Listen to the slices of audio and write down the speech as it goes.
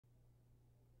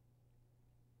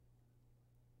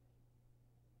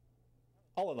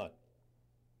All in line.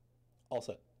 All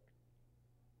set.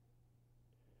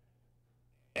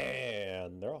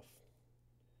 And they're off.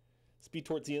 Speed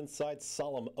towards the inside.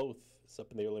 Solemn Oath is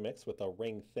up in the early mix with a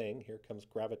Ring Thing. Here comes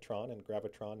Gravitron, and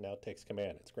Gravitron now takes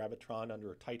command. It's Gravitron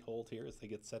under a tight hold here as they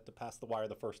get set to pass the wire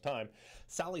the first time.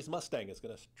 Sally's Mustang is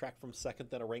going to track from second,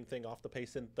 then a Ring Thing off the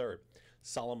pace in third.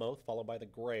 Solemn Oath, followed by the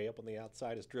Gray up on the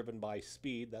outside, is driven by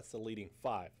Speed. That's the leading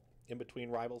 5. In between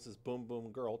rivals is Boom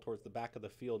Boom Girl towards the back of the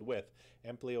field with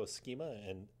Amplio Schema,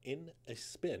 and In a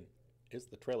Spin is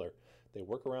the trailer. They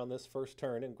work around this first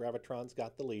turn, and Gravitron's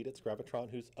got the lead. It's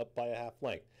Gravitron who's up by a half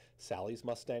length. Sally's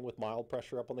Mustang with mild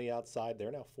pressure up on the outside.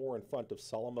 They're now 4 in front of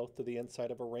Solemn Oath to the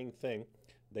inside of a Ring Thing.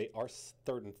 They are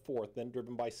third and fourth, then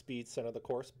driven by Speed, center of the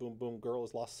course. Boom Boom Girl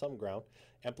has lost some ground.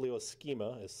 Amplio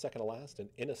Schema is second to last, and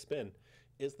In a Spin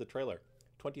is the trailer.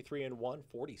 23 and 1,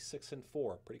 46 and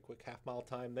 4. Pretty quick half-mile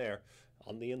time there.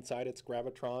 On the inside, it's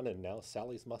Gravitron, and now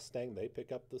Sally's Mustang. They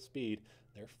pick up the speed.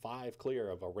 They're 5 clear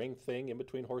of a Ring Thing in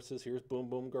between horses. Here's Boom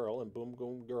Boom Girl, and Boom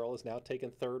Boom Girl is now taken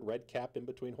third. Red Cap in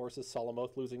between horses. Solemn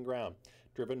Oath losing ground.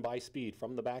 Driven by Speed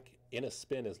from the back. In a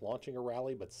Spin is launching a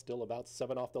rally, but still about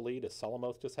 7 off the lead as Solemn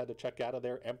Oath just had to check out of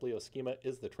there. Amplio Schema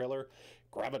is the trailer.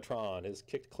 Gravitron is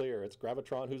kicked clear. It's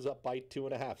Gravitron who's up by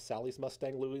 2.5. Sally's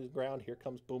Mustang losing ground. Here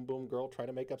comes Boom Boom Girl trying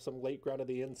to make up some late ground to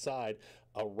the inside.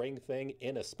 A Ring Thing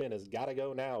In a Spin has got to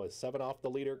go now. Is 7 off the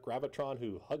leader. Gravitron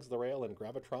who hugs the rail, and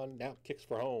Gravitron now kicks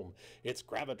for home. It's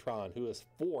Gravitron who is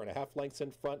 4.5 lengths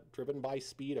in front, driven by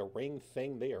Speed. A Ring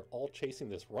Thing. They are all chasing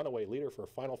this runaway leader for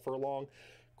final furlong.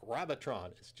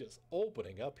 Gravitron is just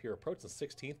opening up here, approaching the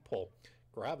 16th pole.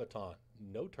 Gravitron,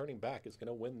 no turning back, is going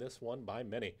to win this one by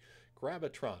many.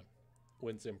 Gravitron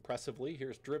wins impressively.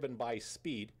 Here's Driven by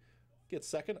Speed. Gets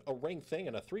second, a Ring Thing,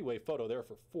 and a 3-way photo there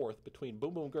for fourth between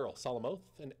Boom Boom Girl, Solemn Oath,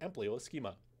 and Amplio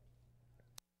Schema.